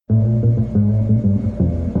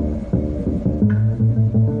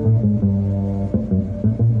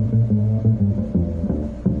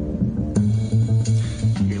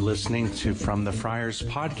to From the Friars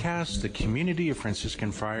podcast, the community of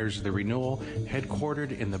Franciscan Friars of the Renewal,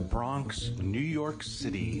 headquartered in the Bronx, New York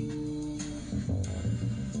City.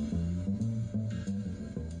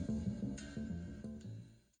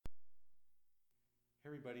 Hey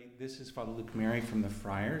everybody, this is Father Luke Mary from the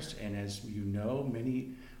Friars, and as you know,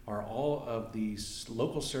 many are all of these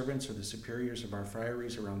local servants or the superiors of our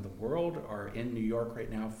friaries around the world are in New York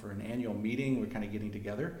right now for an annual meeting. We're kind of getting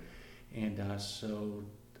together, and so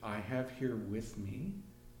I have here with me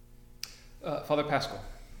Father Pascal.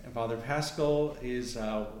 And Father Pascal is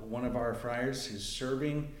one of our friars who's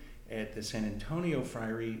serving at the San Antonio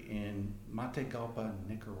Friary in Matagalpa,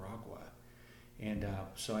 Nicaragua. And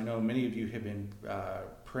so I know many of you have been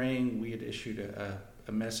praying. We had issued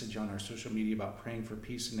a message on our social media about praying for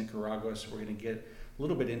peace in Nicaragua, so we're going to get a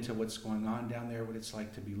little bit into what's going on down there, what it's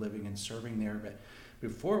like to be living and serving there. But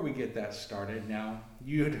before we get that started, now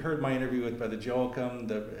you had heard my interview with Brother Joachim,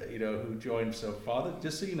 who joined. So Father,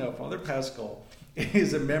 just so you know, Father Pascal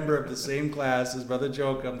is a member of the same class as Brother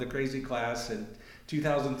Joachim, the crazy class in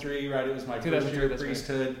 2003. Right, it was my first year of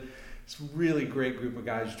priesthood. Right. It's a really great group of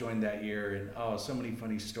guys joined that year, and so many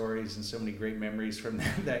funny stories and so many great memories from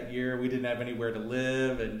that year. We didn't have anywhere to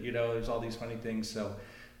live, and there's all these funny things. So.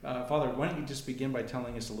 Father, why don't you just begin by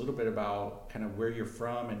telling us a little bit about kind of where you're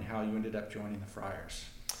from and how you ended up joining the Friars?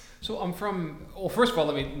 So I'm from, well, first of all,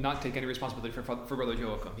 let me not take any responsibility for Brother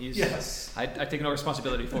Joachim. Yes. I take no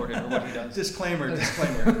responsibility for him or what he does. Disclaimer.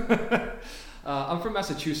 I'm from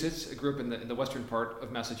Massachusetts. I grew up in the western part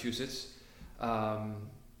of Massachusetts. And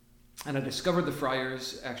I discovered the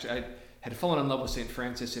Friars. Actually, I had fallen in love with St.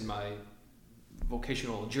 Francis in my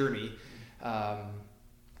vocational journey.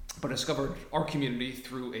 But I discovered our community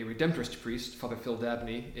through a Redemptorist priest, Father Phil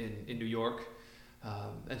Dabney, in New York.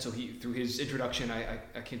 And so through his introduction,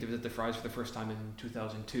 I came to visit the Friars for the first time in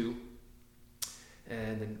 2002.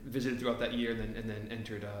 And then visited throughout that year, and then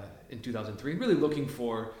entered in 2003. Really looking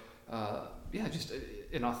for, just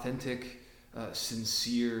an authentic,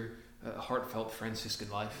 sincere, heartfelt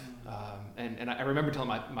Franciscan life. And I remember telling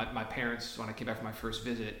my parents when I came back from my first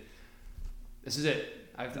visit, this is it.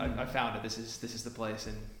 I found it. This is the place.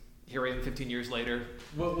 And here I am 15 years later.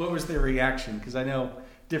 What was their reaction? Because I know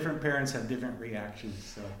different parents have different reactions.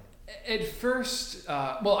 So at first,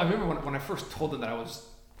 I remember when I first told them that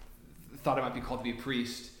thought I might be called to be a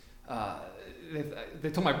priest.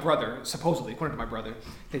 They told my brother, supposedly, according to my brother,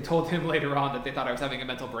 they told him later on that they thought I was having a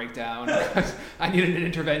mental breakdown because I needed an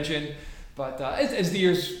intervention. But as the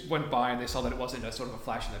years went by and they saw that it wasn't a sort of a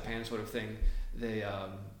flash in the pan sort of thing, they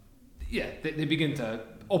begin to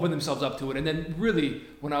open themselves up to it. And then really,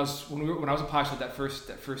 when I was a pastor that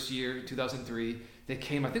first year, 2003, they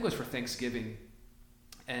came, I think it was for Thanksgiving,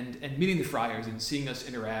 and meeting the Friars and seeing us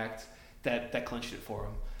interact, that clinched it for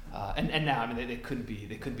them. And now, I mean, they couldn't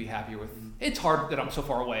be happier with. It's hard that I'm so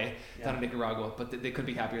far away down in Nicaragua, but they couldn't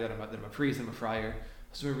be happier that I'm a priest and I'm a friar.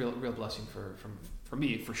 So a real blessing for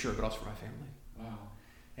me for sure, but also for my family. Wow.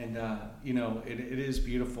 And, it is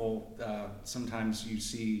beautiful. Sometimes you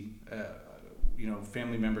see,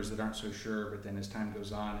 family members that aren't so sure, but then as time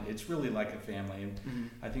goes on, it's really like a family. And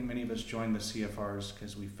I think many of us joined the CFRs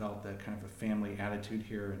because we felt that kind of a family attitude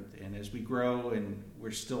here. And as we grow, and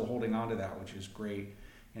we're still holding on to that, which is great.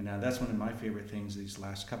 And that's one of my favorite things these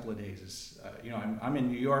last couple of days is, I'm in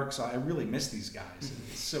New York, so I really miss these guys.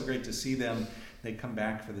 It's so great to see them. They come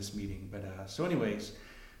back for this meeting. But so anyways,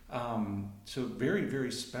 so very,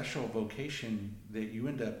 very special vocation that you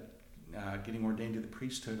end up getting ordained to the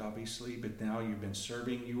priesthood, obviously, but now you've been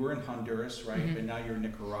serving. You were in Honduras, right? Mm-hmm. But now you're in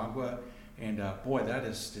Nicaragua. And boy, that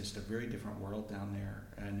is just a very different world down there.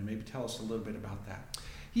 And maybe tell us a little bit about that.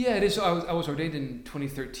 Yeah, it is. So I was ordained in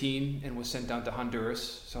 2013 and was sent down to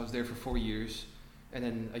Honduras. So I was there for 4 years. And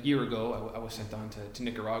then a year ago, I was sent down to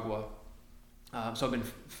Nicaragua. So I've been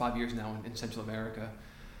 5 years now in Central America.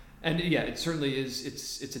 And yeah, it certainly is.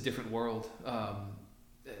 It's a different world.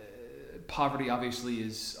 Poverty obviously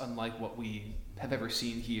is unlike what we have ever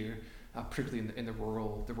seen here, particularly in the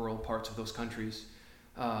rural parts of those countries.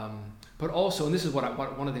 But also, and this is one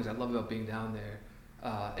of the things I love about being down there,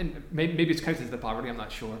 and maybe it's connected to the poverty, I'm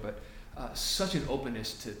not sure, but such an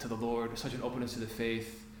openness to the Lord, such an openness to the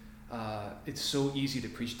faith. It's so easy to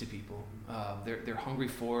preach to people. They're hungry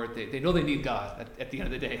for it. They know they need God at the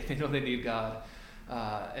end of the day. They know they need God.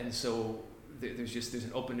 And so there's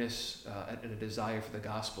an openness and a desire for the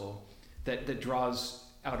gospel that draws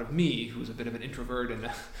out of me, who's a bit of an introvert and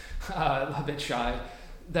a bit shy,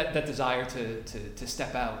 that desire to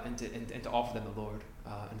step out and to offer them the Lord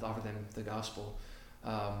and to offer them the gospel.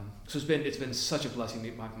 So it's been such a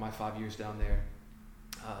blessing my 5 years down there,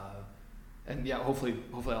 and yeah, hopefully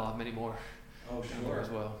I'll have many more down there as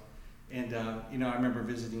well. And I remember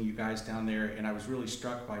visiting you guys down there, and I was really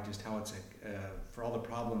struck by just how it's for all the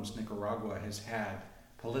problems Nicaragua has had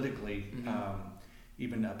politically,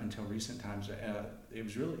 even up until recent times.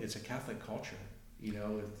 It's a Catholic culture.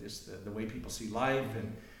 It's the way people see life,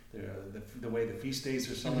 and the way the feast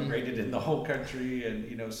days are celebrated in the whole country,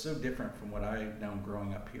 and so different from what I've known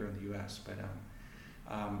growing up here in the U.S. But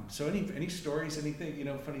so any stories, anything,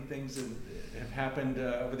 funny things that have happened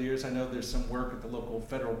over the years? I know there's some work at the local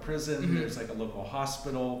federal prison. There's like a local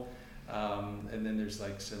hospital, and then there's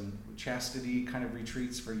like some chastity kind of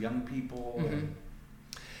retreats for young people.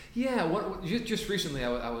 Yeah, just recently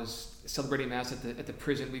I was celebrating Mass at the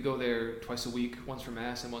prison. We go there twice a week, once for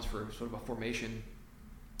Mass and once for sort of a formation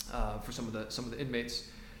for some of the inmates.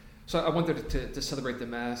 So I went there to celebrate the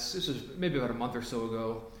Mass. This was maybe about a month or so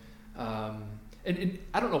ago. And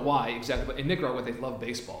I don't know why exactly, but in Nicaragua they love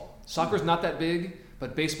baseball. Soccer's not that big,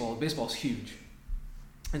 but baseball's huge.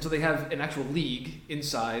 And so they have an actual league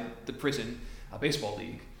inside the prison, a baseball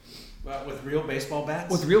league. With real baseball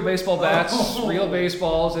bats? With real baseball bats, real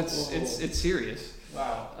baseballs. It's serious.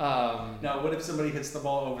 Wow. Now, what if somebody hits the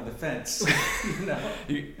ball over the fence?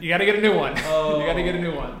 You got to get a new one. Oh. You got to get a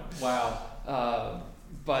new one. Wow.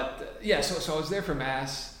 So I was there for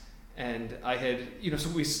Mass. And I had, so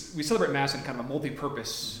we celebrate Mass in kind of a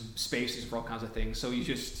multi-purpose space for all kinds of things. So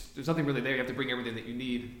there's nothing really there. You have to bring everything that you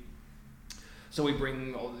need. So we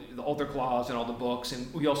bring all the altar cloths and all the books,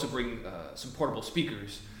 and we also bring some portable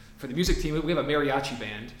speakers for the music team. We have a mariachi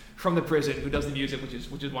band from the prison who does the music, which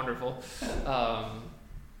is wonderful.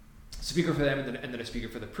 Speaker for them, and then a speaker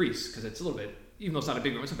for the priests, because it's a little bit, even though it's not a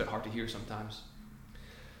big room, it's a bit hard to hear sometimes.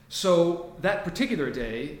 So that particular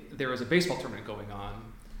day, there was a baseball tournament going on.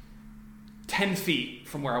 10 feet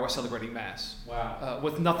from where I was celebrating Mass. Wow.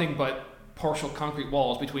 With nothing but partial concrete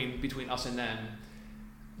walls between us and them.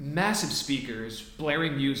 Massive speakers,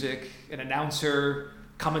 blaring music, an announcer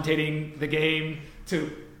commentating the game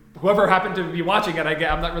to whoever happened to be watching it.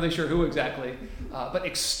 I'm not really sure who exactly, but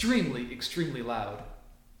extremely, extremely loud.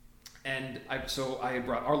 And I had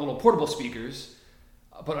brought our little portable speakers,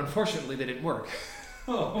 but unfortunately they didn't work.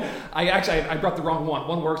 Oh. I brought the wrong one.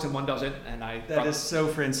 One works and one doesn't, and That is so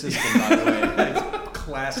Franciscan, by the way. That's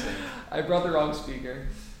classic. I brought the wrong speaker,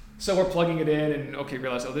 so we're plugging it in, and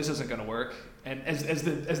realize this isn't going to work. And as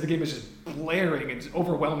the game is just blaring, it's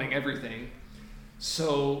overwhelming everything.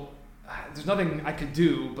 So there's nothing I could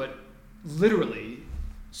do but literally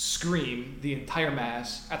scream the entire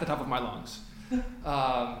Mass at the top of my lungs.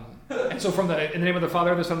 And so in the name of the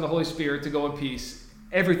Father, the Son, and the Holy Spirit, to go in peace.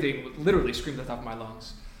 Everything literally screamed at the top of my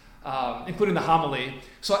lungs, including the homily.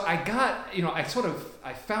 So I got,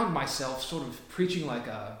 I found myself sort of preaching like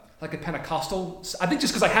a Pentecostal. I think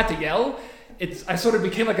just because I had to yell, I sort of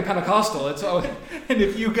became like a Pentecostal. And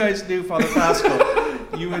if you guys knew Father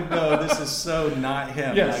Pascal, you would know this is so not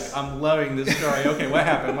him. Yes. Like, I'm loving this story. Okay, what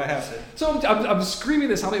happened? So I'm screaming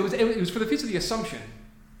this homily. It was for the Feast of the Assumption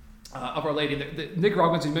of Our Lady. The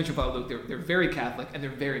Nicaraguans, you mentioned, Father Luke, they're very Catholic and they're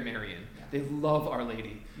very Marian. They love Our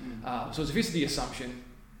Lady. So it's a Feast of the Assumption.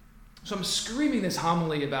 So I'm screaming this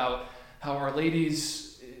homily about how Our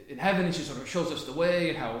Lady's in heaven and she sort of shows us the way,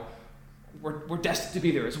 and how we're destined to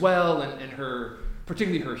be there as well, and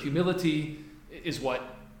particularly her humility is what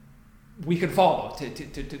we can follow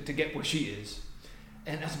to get where she is.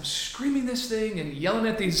 And as I'm screaming this thing and yelling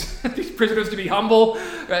at these prisoners to be humble,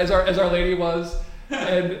 as Our Lady was,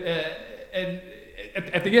 and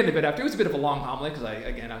at the end of it, after it was a bit of a long homily, because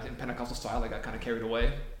I was in Pentecostal style, I got kind of carried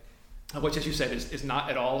away, which, as you said, is not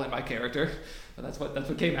at all in my character, but that's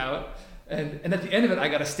what came out. And at the end of it, I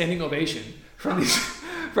got a standing ovation from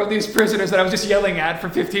these prisoners that I was just yelling at for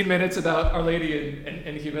 15 minutes about Our Lady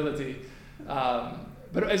and humility.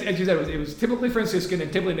 But as you said, it was typically Franciscan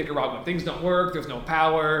and typically Nicaraguan. Things don't work. There's no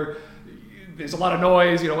power. There's a lot of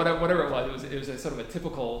noise. Whatever it was. It was a sort of a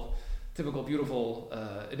typical beautiful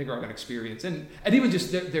Nicaraguan experience, and even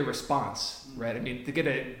just their response, right? I mean, to get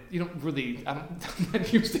I'm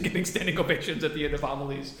not used to getting standing ovations at the end of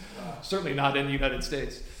homilies, certainly not in the United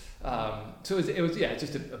States. So it was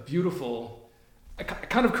just a beautiful,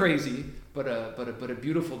 kind of crazy, but a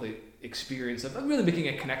beautiful experience of really making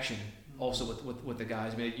a connection also with the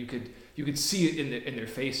guys. I mean, you could see it in their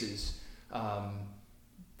faces.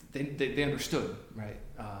 They understood, right?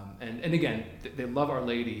 And again, they love Our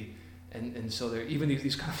Lady. And so they're even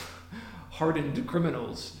these kind of hardened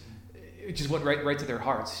criminals, it just went right to their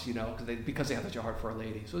hearts, because they have such a heart for Our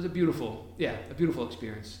Lady. So it was a beautiful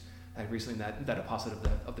experience. I recently that apostolate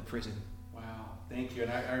of the prison. Wow, thank you.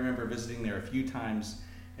 And I remember visiting there a few times,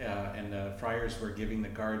 and the friars were giving the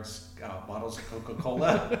guards bottles of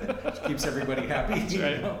Coca-Cola, which keeps everybody happy. That's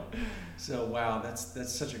right. You know? So wow,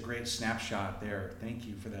 that's such a great snapshot there. Thank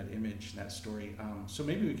you for that image, that story. So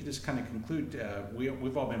maybe we could just kind of conclude.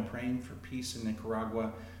 We've all been praying for peace in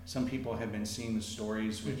Nicaragua. Some people have been seeing the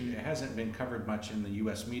stories, which it hasn't been covered much in the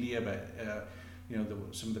U.S. media, but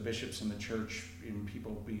some of the bishops in the church,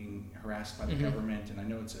 people being harassed by the government, and I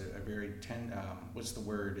know it's a very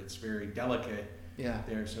it's very delicate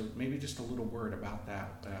there. So maybe just a little word about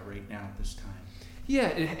that right now at this time. Yeah,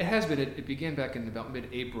 it has been. It began back in about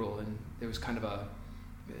mid-April, and there was kind of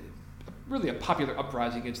really a popular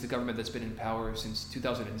uprising against the government that's been in power since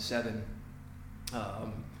 2007. A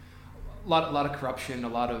lot of corruption, a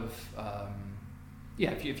lot of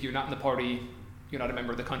if you're not in the party, you're not a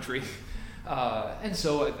member of the country. And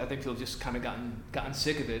so I think people just kind of gotten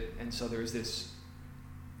sick of it, and so there's this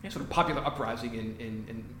sort of popular uprising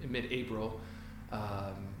in mid-April,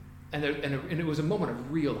 and it was a moment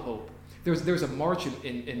of real hope. There was a march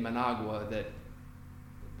in Managua that,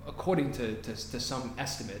 according to some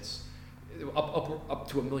estimates, up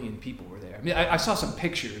to 1 million people were there. I mean, I saw some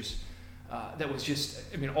pictures that was just,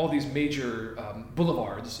 all these major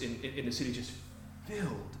boulevards in the city just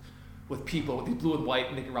filled with people with these blue and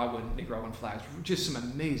white Nicaraguan flags. Just some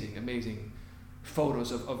amazing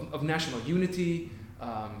photos of national unity,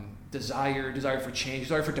 desire for change,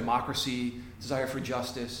 desire for democracy, desire for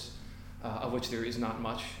justice, of which there is not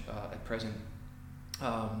much at present.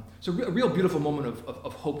 So a real beautiful moment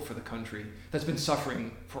of hope for the country that's been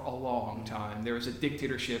suffering for a long time. There was a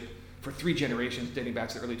dictatorship for 3 generations dating back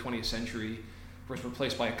to the early 20th century, was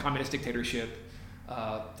replaced by a communist dictatorship,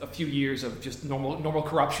 a few years of just normal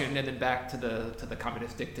corruption, and then back to the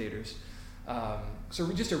communist dictators.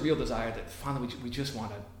 So just a real desire that finally we just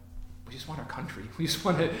want our country. We just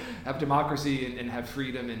want to have democracy and have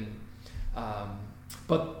freedom.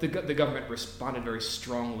 But the government responded very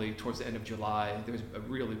strongly towards the end of July. There was a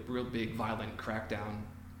real big violent crackdown.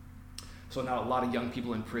 So now a lot of young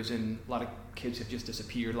people in prison, a lot of kids have just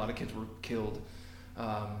disappeared, a lot of kids were killed.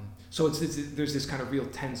 So there's this kind of real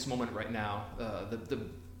tense moment right now. The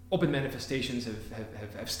open manifestations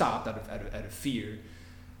have stopped out of fear,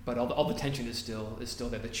 but all the tension is still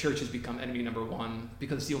there. The church has become enemy number one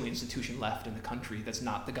because it's the only institution left in the country that's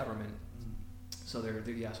not the government. So they're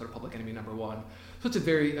sort of public enemy number one. So it's a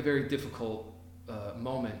very difficult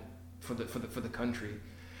moment for the country,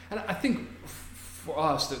 and I think for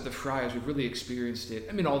us, the friars, we've really experienced it.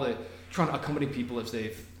 All the trying to accompany people as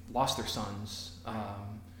they've lost their sons,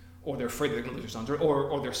 or they're afraid they're going to lose their sons,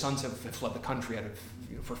 or their sons have fled the country out of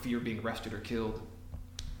for fear of being arrested or killed.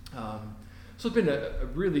 So it's been a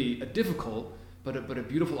really difficult but a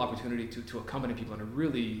beautiful opportunity to accompany people in a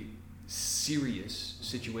really serious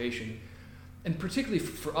situation. And particularly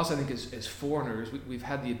for us, I think, as foreigners, we've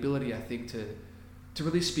had the ability, I think, to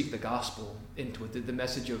really speak the gospel into it, the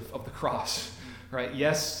message of the cross, right?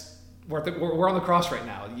 Yes, we're on the cross right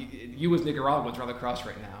now. You as Nicaraguans are on the cross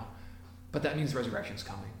right now, but that means the resurrection's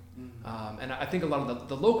coming. And I think a lot of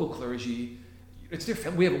the local clergy, it's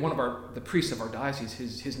different. We have the priests of our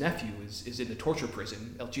diocese. His nephew is in the torture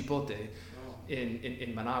prison, El Chipote,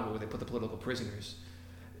 in Managua, where they put the political prisoners.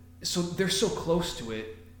 So they're so close to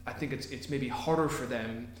it. I think it's maybe harder for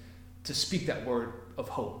them to speak that word of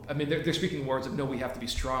hope. They're speaking words of, no, we have to be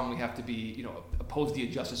strong, we have to be, oppose the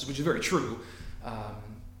injustice, which is very true.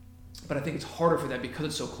 But I think it's harder for them because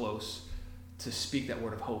it's so close to speak that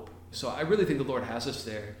word of hope. So I really think the Lord has us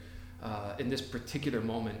there in this particular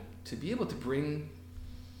moment to be able to bring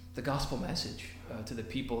the gospel message to the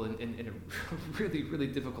people in a really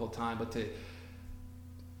difficult time, but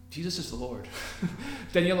Jesus is the Lord.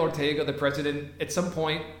 Daniel Ortega, the president, at some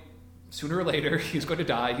point, sooner or later, he's going to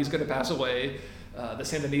die. He's going to pass away. The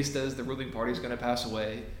Sandinistas, the ruling party, is going to pass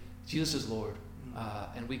away. Jesus is Lord,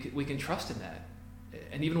 and we can trust in that.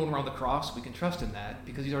 And even when we're on the cross, we can trust in that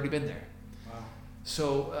because he's already been there. Wow.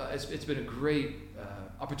 So it's been a great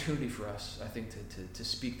opportunity for us, I think, to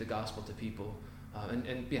speak the gospel to people,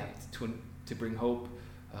 to bring hope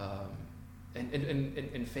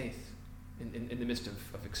and faith in the midst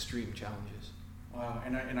of extreme challenges. Wow,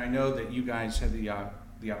 and I know that you guys had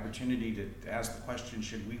the opportunity to ask the question,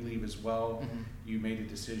 should we leave as well? Mm-hmm. You made a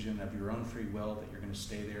decision of your own free will that you're going to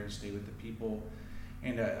stay there and stay with the people.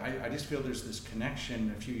 And I just feel there's this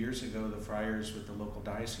connection. A few years ago, the friars with the local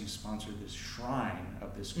diocese sponsored this shrine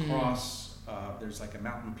of this cross there's like a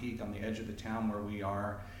mountain peak on the edge of the town where we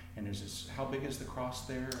are, and there's this, how big is the cross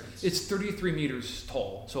there? It's 33 meters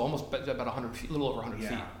tall, so almost about 100 feet, a little over 100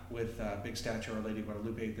 feet. Yeah, with big statue of Our Lady of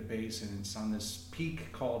Guadalupe at the base, and it's on this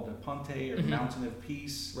peak called the Ponte, or Mountain of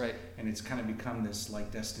Peace. Right. And it's kind of become this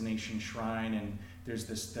like destination shrine, and there's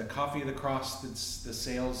the Coffee of the Cross, that's the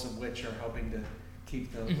sails of which are helping to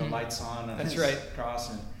keep the lights on That's this right.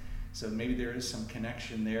 cross. And so maybe there is some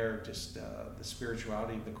connection there, just the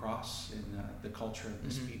spirituality of the cross and the culture of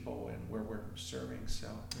this people and where we're serving. So,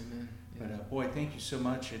 Amen. Yeah. but boy, thank you so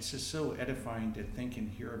much. It's just so edifying to think and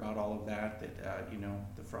hear about all of that. That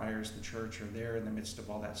the friars, the church, are there in the midst of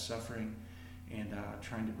all that suffering and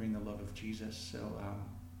trying to bring the love of Jesus. So,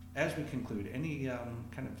 as we conclude, any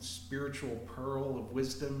kind of spiritual pearl of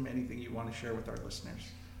wisdom, anything you want to share with our listeners?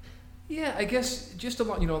 Yeah, I guess just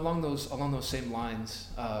along those same lines,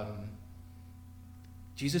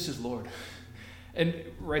 Jesus is Lord, and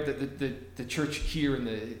right the church here in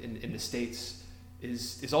the States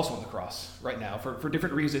is also on the cross right now for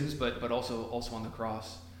different reasons, but also on the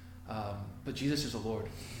cross. But Jesus is the Lord,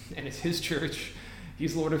 and it's His church.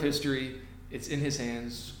 He's Lord of history. It's in His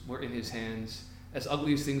hands. We're in His hands. As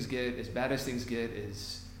ugly as things get, as bad as things get,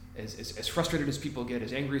 as frustrated as people get,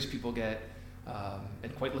 as angry as people get.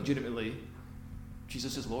 And quite legitimately,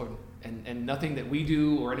 Jesus is Lord, and nothing that we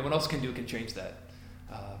do or anyone else can do can change that.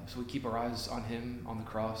 So we keep our eyes on Him, on the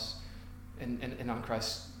cross, and on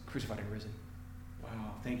Christ crucified and risen.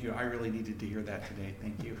 Wow, thank you. I really needed to hear that today.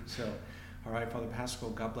 Thank you. So, all right, Father Pascal,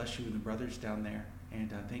 God bless you and the brothers down there,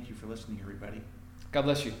 and thank you for listening, everybody. God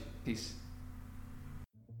bless you. Peace.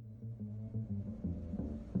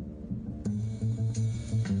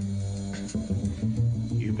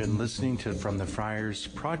 You've been listening to From the Friars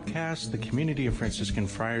podcast, the community of Franciscan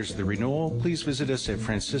Friars of the Renewal. Please visit us at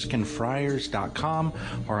franciscanfriars.com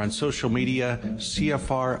or on social media,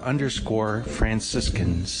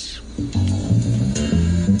 CFR_Franciscans.